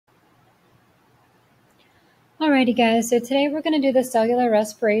Alrighty guys, so today we're going to do the cellular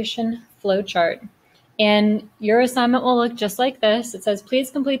respiration flowchart. And your assignment will look just like this. It says,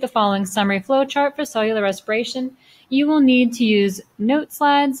 please complete the following summary flowchart for cellular respiration. You will need to use note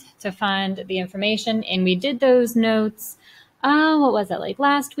slides to find the information. And we did those notes, what was it, like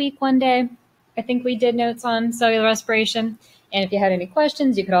last week one day? I think we did notes on cellular respiration. And if you had any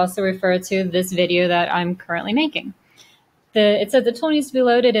questions, you could also refer to this video that I'm currently making. It says the tool needs to be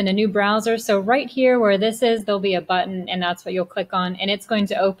loaded in a new browser. So right here where this is, there'll be a button and that's what you'll click on. And it's going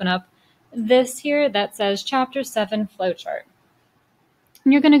to open up this here that says Chapter 7 Flowchart.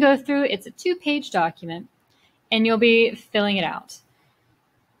 And you're going to go through, it's a 2-page document and you'll be filling it out.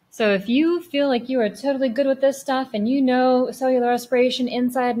 So if you feel like you are totally good with this stuff and you know cellular respiration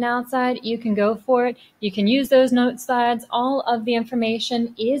inside and outside, you can go for it. You can use those note slides. All of the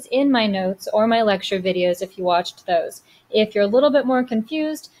information is in my notes or my lecture videos if you watched those. If you're a little bit more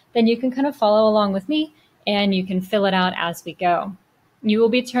confused, then you can kind of follow along with me and you can fill it out as we go. You will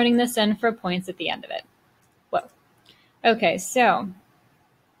be turning this in for points at the end of it. Whoa. Okay, so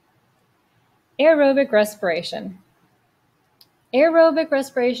aerobic respiration. Aerobic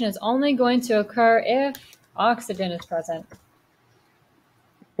respiration is only going to occur if oxygen is present. If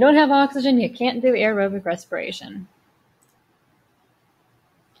you don't have oxygen, you can't do aerobic respiration.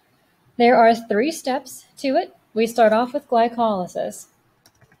 There are 3 steps to it. We start off with glycolysis.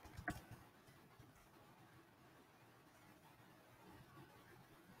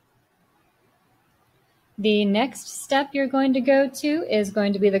 The next step you're going to go to is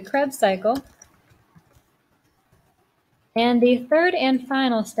going to be the Krebs cycle. And the third and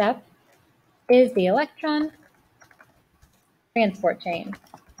final step is the electron transport chain.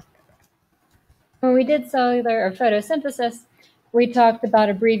 When we did cellular or photosynthesis, we talked about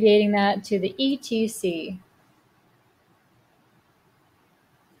abbreviating that to the ETC.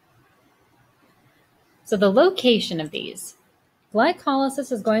 So the location of these.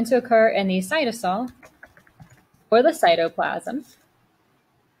 Glycolysis is going to occur in the cytosol or the cytoplasm.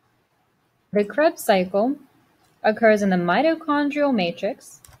 The Krebs cycle occurs in the mitochondrial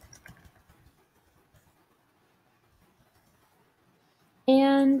matrix.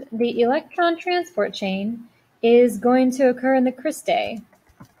 And the electron transport chain is going to occur in the cristae,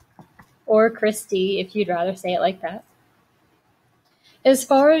 or Christi if you'd rather say it like that. As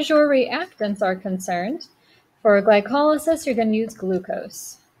far as your reactants are concerned, for glycolysis, you're going to use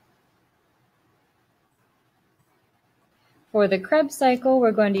glucose. For the Krebs cycle,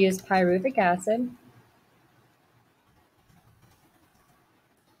 we're going to use pyruvic acid.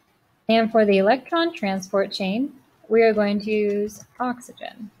 And for the electron transport chain, we are going to use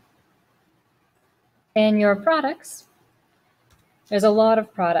oxygen. And your products, there's a lot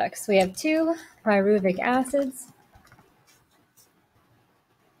of products. We have 2 pyruvic acids,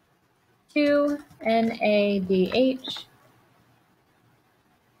 2 NADH,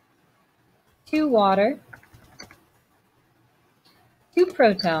 2 water, 2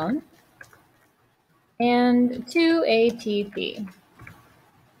 proton, and 2 ATP.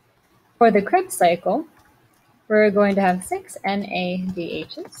 For the Krebs cycle, we're going to have 6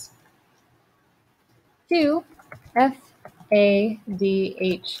 NADHs, 2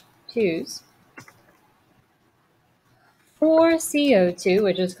 FADH2s, 4 CO2,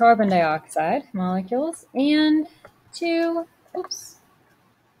 which is carbon dioxide molecules, and 2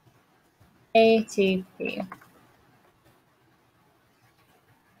 ATP.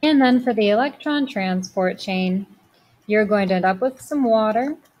 And then for the electron transport chain, you're going to end up with some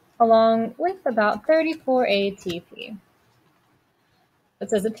water along with about 34 ATP. It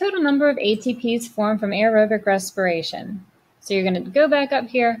says the total number of ATPs formed from aerobic respiration. So you're going to go back up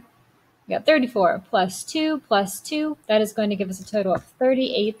here. You got 34 plus 2 plus 2. That is going to give us a total of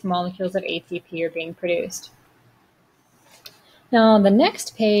 38 molecules of ATP are being produced. Now the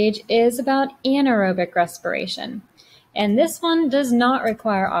next page is about anaerobic respiration. And this one does not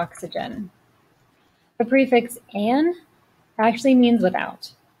require oxygen. The prefix "an" actually means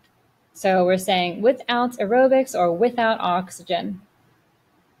without. So we're saying without aerobics or without oxygen.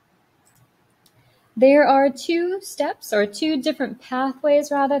 There are 2 steps or 2 different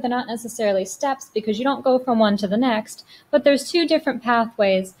pathways rather. They're not necessarily steps because you don't go from one to the next, but there's 2 different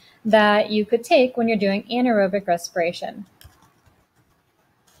pathways that you could take when you're doing anaerobic respiration.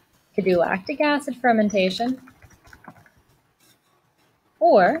 You could do lactic acid fermentation,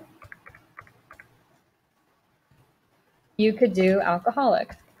 or you could do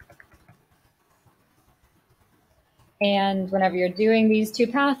alcoholic. And whenever you're doing these 2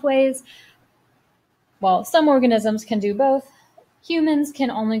 pathways, well, some organisms can do both. Humans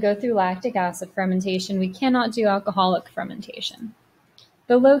can only go through lactic acid fermentation. We cannot do alcoholic fermentation.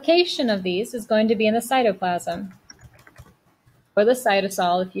 The location of these is going to be in the cytoplasm, or the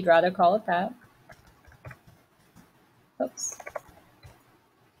cytosol if you'd rather call it that. Oops.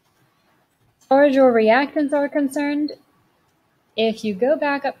 As far as your reactants are concerned, if you go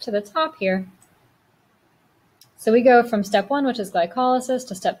back up to the top here, so we go from step 1, which is glycolysis,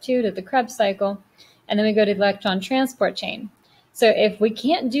 to step 2, to the Krebs cycle, and then we go to the electron transport chain. So if we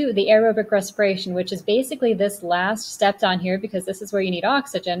can't do the aerobic respiration, which is basically this last step down here, because this is where you need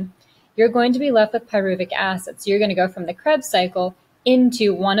oxygen, you're going to be left with pyruvic acid. So you're going to go from the Krebs cycle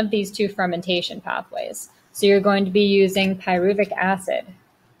into one of these 2 fermentation pathways. So you're going to be using pyruvic acid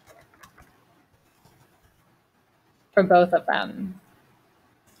for both of them.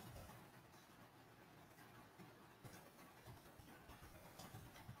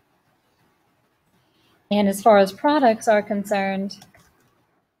 And as far as products are concerned,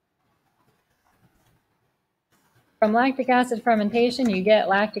 from lactic acid fermentation, you get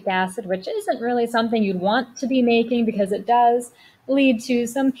lactic acid, which isn't really something you'd want to be making because it does lead to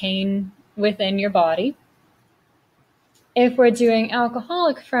some pain within your body. If we're doing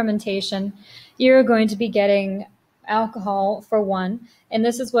alcoholic fermentation, you're going to be getting alcohol for one, and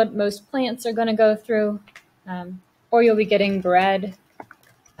this is what most plants are going to go through, or you'll be getting bread,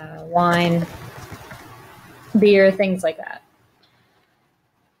 wine, beer, things like that.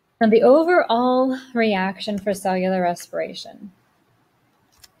 Now, the overall reaction for cellular respiration.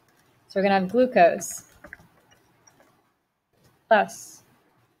 So we're going to have glucose plus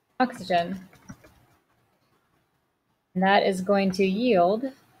oxygen. And that is going to yield,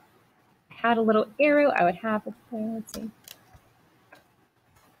 I had a little arrow, I would have it there, let's see.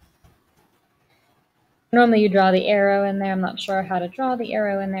 Normally you draw the arrow in there, I'm not sure how to draw the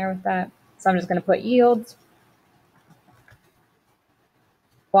arrow in there with that. So I'm just going to put yields,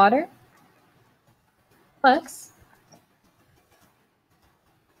 water, plus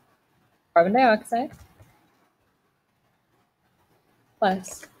carbon dioxide,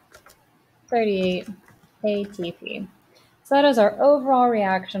 plus 38 ATP. So that is our overall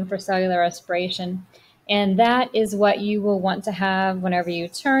reaction for cellular respiration, and that is what you will want to have whenever you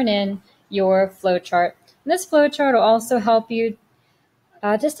turn in your flowchart. This flowchart will also help you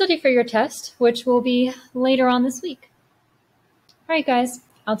to study for your test, which will be later on this week. All right, guys,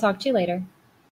 I'll talk to you later.